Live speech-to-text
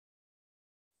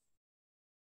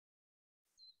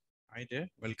Hi there,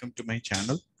 welcome to my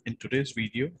channel. In today's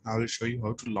video, I will show you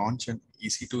how to launch an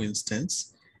EC2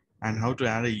 instance and how to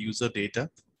add a user data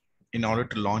in order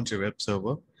to launch a web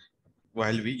server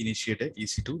while we initiate a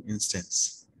EC2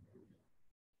 instance.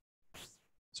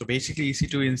 So basically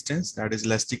EC2 instance, that is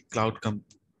Elastic Cloud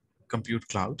Compute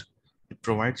Cloud. It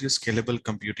provides you scalable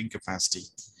computing capacity.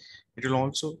 It will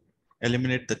also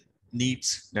eliminate the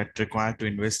needs that require to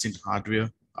invest in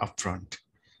hardware upfront.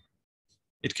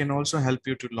 It can also help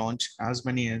you to launch as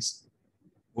many as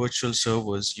virtual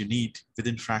servers you need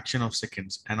within fraction of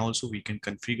seconds. And also we can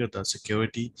configure the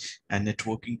security and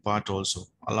networking part also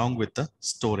along with the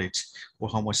storage or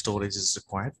how much storage is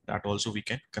required. That also we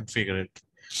can configure it.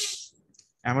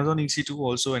 Amazon EC2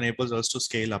 also enables us to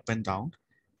scale up and down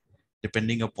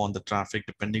depending upon the traffic,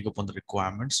 depending upon the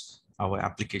requirements our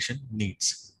application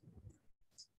needs.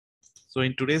 So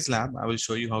in today's lab, I will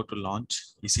show you how to launch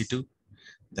EC2,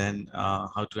 then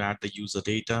how to add the user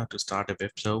data to start a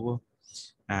web server,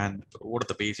 and what are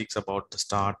the basics about the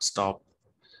start, stop,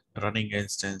 running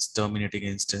instance, terminating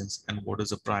instance, and what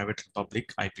is a private and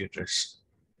public IP address.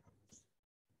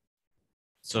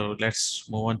 So let's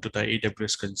move on to the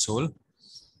AWS console.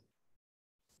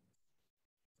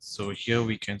 So here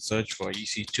we can search for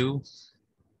EC2.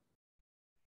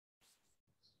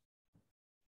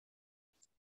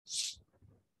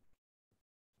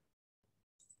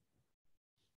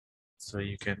 So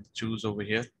you can choose over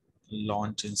here,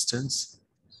 launch instance,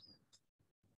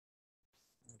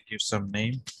 give some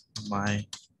name, my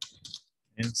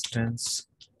instance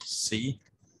C.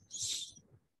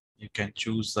 You can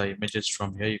choose the images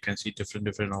from here. You can see different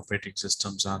operating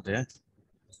systems are there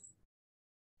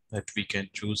that we can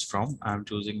choose from. I'm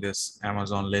choosing this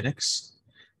Amazon Linux.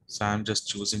 So I'm just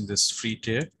choosing this free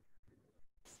tier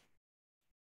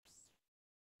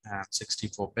and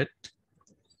 64-bit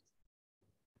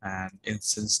and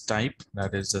instance type,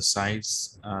 that is the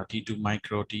size, T2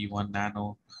 micro, T1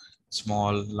 nano,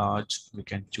 small, large. We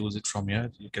can choose it from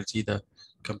here. You can see the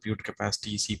compute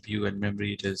capacity, CPU and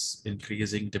memory, it is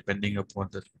increasing depending upon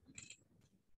the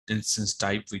instance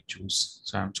type we choose.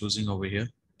 So I'm choosing over here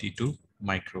T2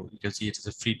 micro. You can see it is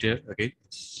a free tier. Okay.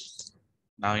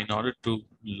 Now in order to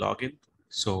log in,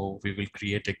 so we will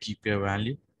create a key pair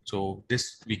value. So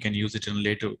this we can use it in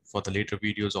later for the later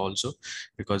videos also,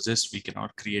 because this we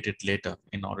cannot create it later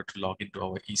in order to log into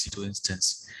our EC2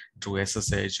 instance through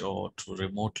SSH or through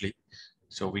remotely.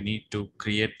 So we need to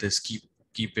create this key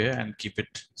pair and keep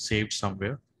it saved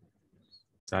somewhere.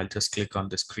 So I'll just click on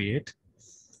this create.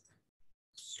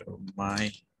 So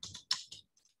my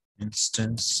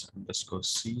instance underscore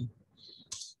C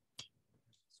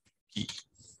key.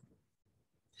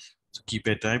 So key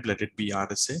pair type, let it be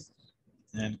RSA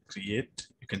and create.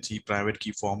 You can see private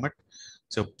key format.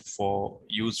 So for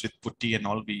use with putty and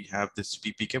all, we have this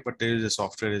PPK, but there is a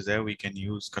software is there. We can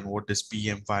use, convert this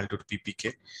PM file to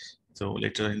PPK. So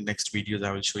later in next videos,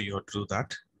 I will show you how to do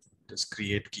that. Just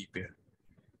create key pair.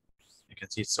 You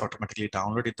can see it's automatically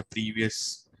downloaded. The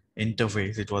previous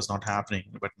interface, it was not happening,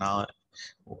 but now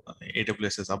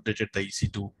AWS has updated the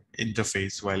EC2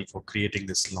 interface while for creating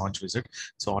this launch wizard.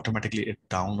 So automatically it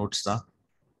downloads the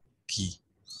key.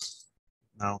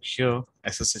 Now here,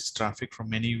 SSH traffic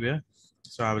from anywhere.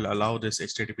 So I will allow this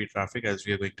HTTP traffic as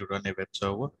we are going to run a web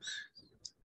server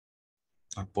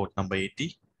on port number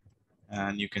 80.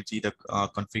 And you can see the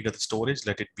configure the storage,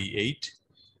 let it be 8.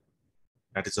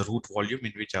 That is a root volume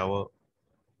in which our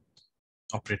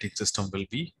operating system will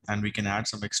be. And we can add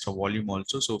some extra volume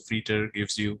also. So free tier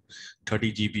gives you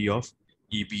 30 GB of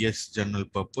EBS general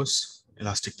purpose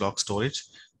elastic block storage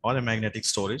or a magnetic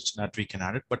storage that we can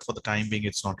add it. But for the time being,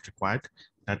 it's not required.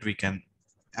 That we can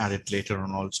add it later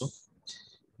on also.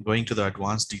 Going to the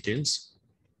advanced details.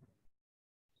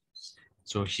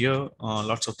 So here,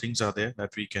 lots of things are there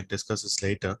that we can discuss this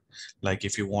later. Like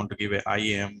if you want to give a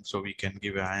IAM, so we can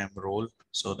give a IAM role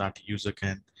so that user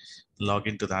can log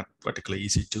into that particular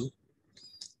EC2.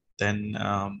 Then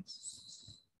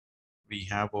we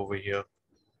have over here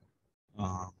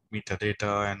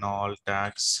metadata and all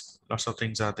tags. Lots of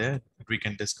things are there that we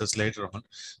can discuss later on.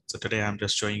 So today I'm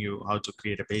just showing you how to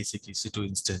create a basic EC2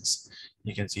 instance.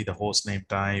 You can see the host name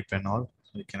type and all.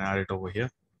 You can add it over here.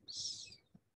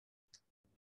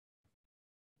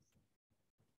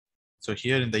 So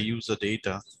here in the user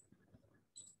data,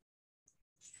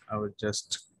 I will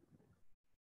just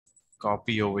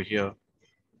copy over here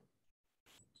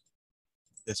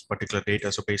this particular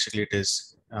data. So basically it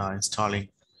is installing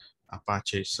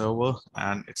Apache server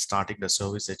and it's starting the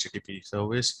service, HTTP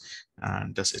service,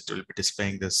 and this, it will be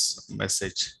displaying this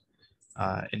message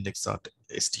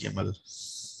index.html.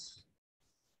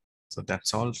 So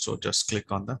that's all. So just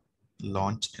click on the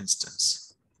launch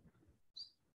instance.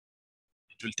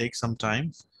 It will take some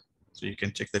time. So you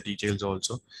can check the details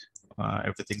also.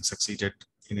 Everything succeeded,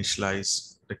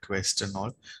 initialize request and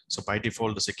all. So by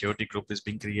default, the security group is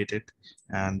being created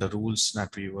and the rules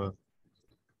that we were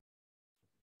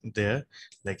there,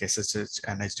 like SSH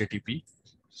and HTTP.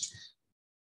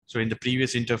 So in the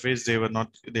previous interface, they were not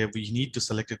there. We need to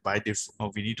select it by default,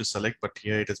 or we need to select, but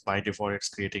here it is by default, it's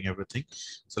creating everything.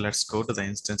 So let's go to the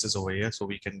instances over here so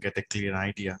we can get a clear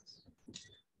idea.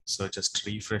 So just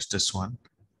refresh this one.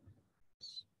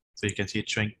 So you can see it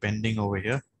showing pending over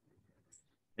here.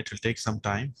 It will take some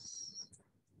time.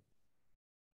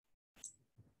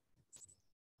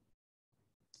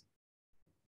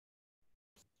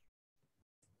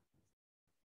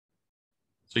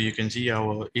 So you can see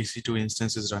our EC2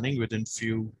 instance is running within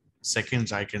few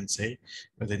seconds, I can say.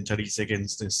 Within 30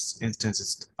 seconds, this instance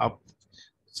is up.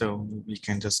 So we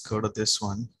can just go to this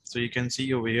one. So you can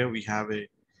see over here, we have a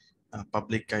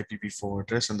public IPv4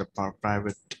 address and the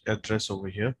private address over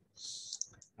here.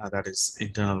 That is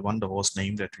internal one, the host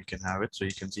name that we can have it. So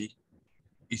you can see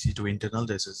EC2 internal,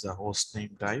 this is the host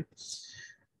name type.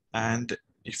 And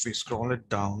if we scroll it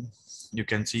down, you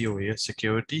can see over here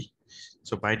security.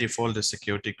 So by default, the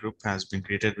security group has been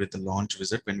created with the launch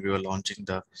wizard when we were launching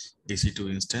the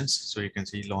EC2 instance. So you can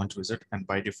see launch wizard, and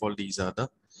by default, these are the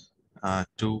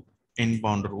two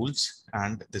inbound rules,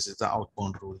 and this is the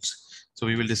outbound rules. So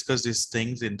we will discuss these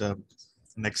things in the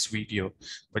next video,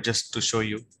 but just to show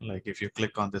you, like if you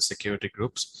click on the security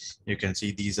groups, you can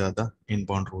see these are the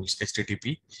inbound rules,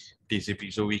 HTTP,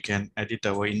 TCP. So we can edit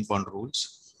our inbound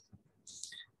rules.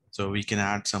 So we can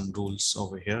add some rules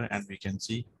over here and we can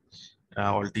see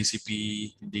all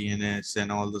TCP, DNS,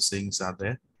 and all those things are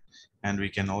there. And we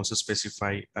can also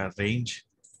specify a range,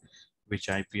 which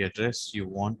IP address you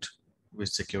want, which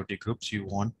security groups you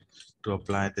want to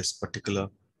apply this particular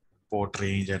port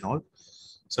range and all.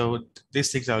 So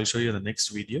these things I will show you in the next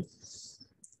video.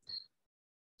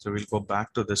 So we'll go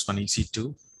back to this one,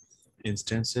 EC2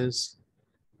 instances,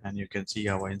 and you can see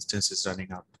our instance is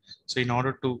running up. So in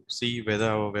order to see whether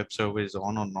our web server is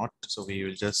on or not, so we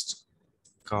will just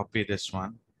copy this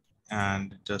one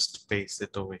and just paste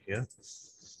it over here.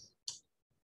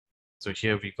 So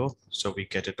here we go. So we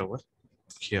get it over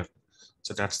here.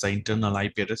 So that's the internal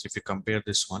IP address. If you compare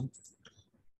this one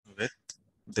with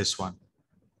this one,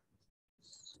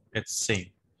 it's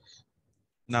same.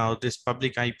 Now this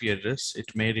public IP address,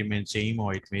 it may remain same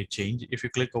or it may change. If you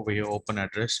click over here, open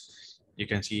address, you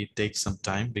can see it takes some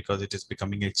time because it is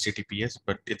becoming HTTPS,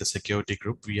 but in the security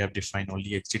group, we have defined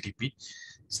only HTTP.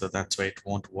 So that's why it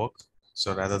won't work.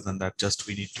 So rather than that, just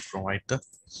we need to provide the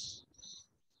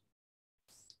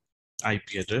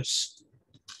IP address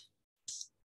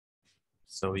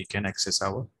so we can access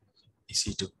our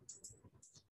EC2.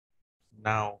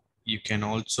 Now you can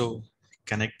also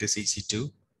connect this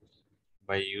EC2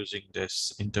 by using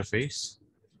this interface.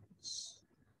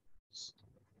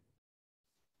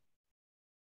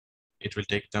 It will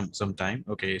take them some time.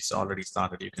 Okay, it's already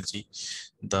started. You can see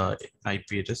the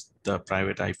IP address, the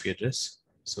private IP address.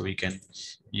 So we can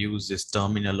use this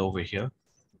terminal over here.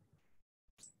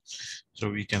 So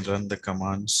we can run the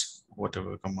commands,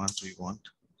 whatever commands we want.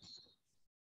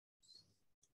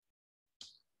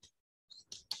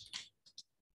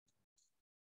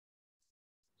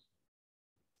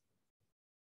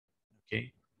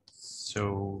 Okay,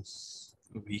 so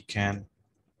we can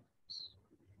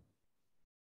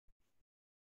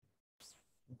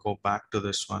go back to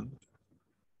this one.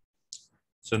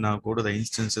 So now go to the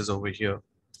instances over here.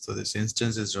 So this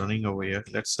instance is running over here.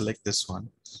 Let's select this one.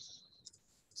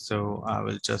 So I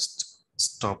will just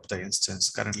stop the instance.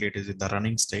 Currently it is in the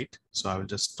running state. So I will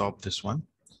just stop this one.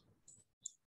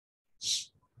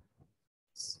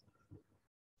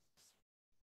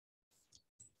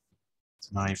 So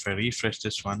now if I refresh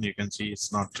this one, you can see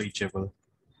it's not reachable.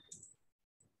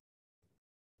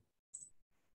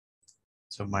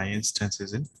 So my instance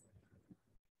is in,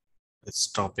 it's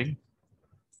stopping.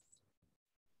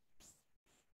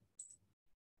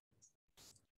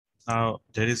 Now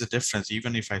there is a difference.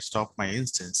 Even if I stop my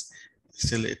instance,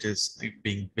 still it is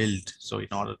being built. So in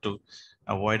order to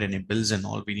avoid any builds and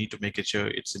all, we need to make it sure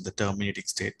it's in the terminating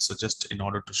state. So just in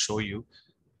order to show you,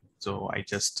 so I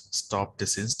just stopped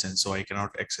this instance. So I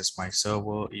cannot access my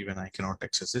server, even I cannot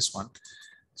access this one.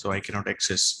 So I cannot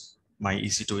access my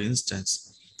EC2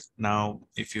 instance. Now,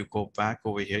 if you go back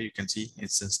over here, you can see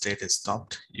instance state is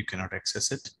stopped. You cannot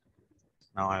access it.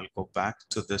 Now I'll go back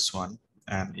to this one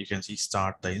and you can see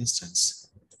start the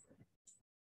instance.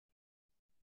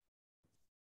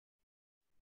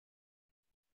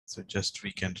 So just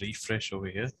we can refresh over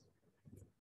here.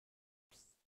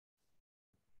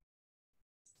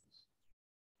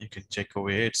 You can check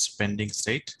over here, it's pending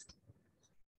state.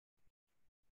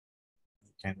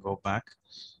 You can go back.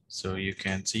 So you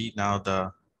can see now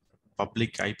the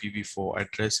public IPv4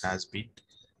 address has been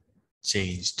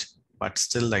changed, but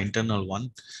still the internal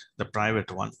one, the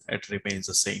private one, it remains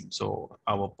the same. So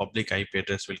our public IP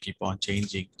address will keep on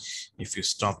changing if you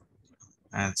stop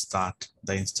and start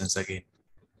the instance again.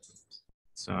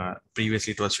 So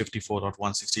previously it was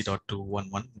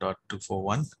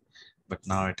 54.160.211.241, but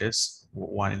now it is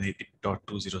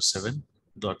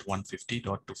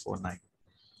 180.207.150.249.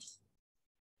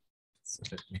 So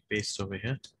let me paste over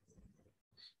here.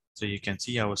 So you can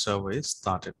see our server is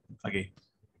started again.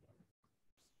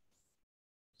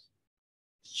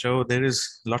 So there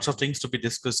is lots of things to be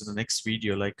discussed in the next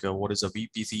video, like what is a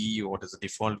VPC, what is the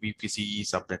default VPC,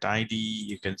 subnet ID.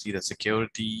 You can see the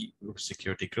security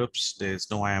groups. There's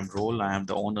no IAM role. I am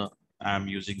the owner. I'm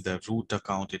using the root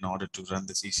account in order to run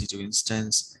this EC2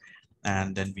 instance.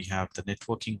 And then we have the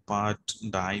networking part,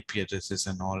 the IP addresses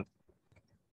and all.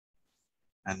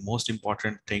 And most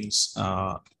important things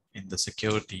in the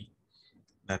security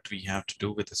that we have to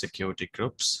do with the security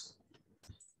groups.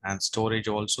 And storage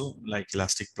also, like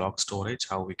elastic block storage,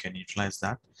 how we can utilize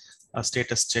that. A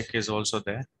status check is also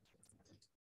there.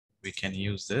 We can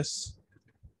use this.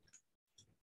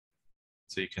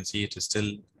 So you can see it is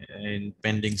still in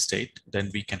pending state. Then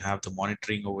we can have the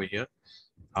monitoring over here,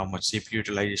 how much CPU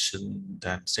utilization,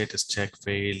 then status check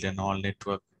failed and all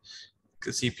network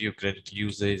CPU credit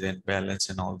usage and balance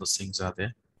and all those things are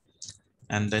there.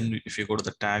 And then if you go to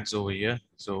the tags over here,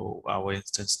 so our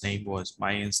instance name was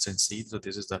my instance seed. So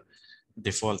this is the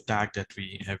default tag that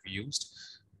we have used.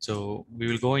 So we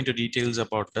will go into details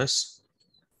about this.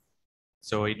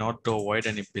 So in order to avoid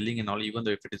any billing and all, even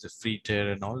though if it is a free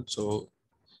tier and all, so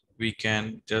we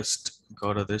can just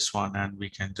go to this one and we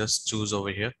can just choose over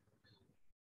here,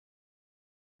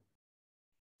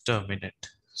 terminate.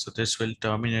 So this will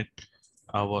terminate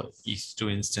our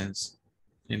EC2 instance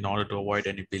in order to avoid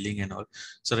any billing and all.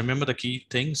 So remember the key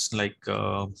things like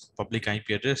public IP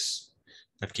address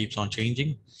that keeps on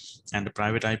changing and the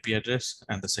private IP address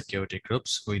and the security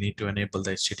groups. We need to enable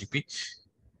the HTTP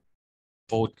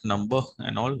port number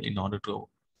and all in order to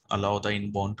allow the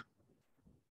inbound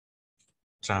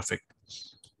traffic.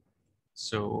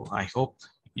 So I hope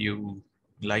you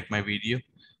like my video.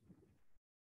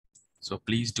 So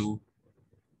please do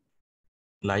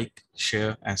like,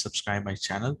 share, and subscribe my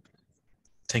channel.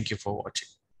 Thank you for watching.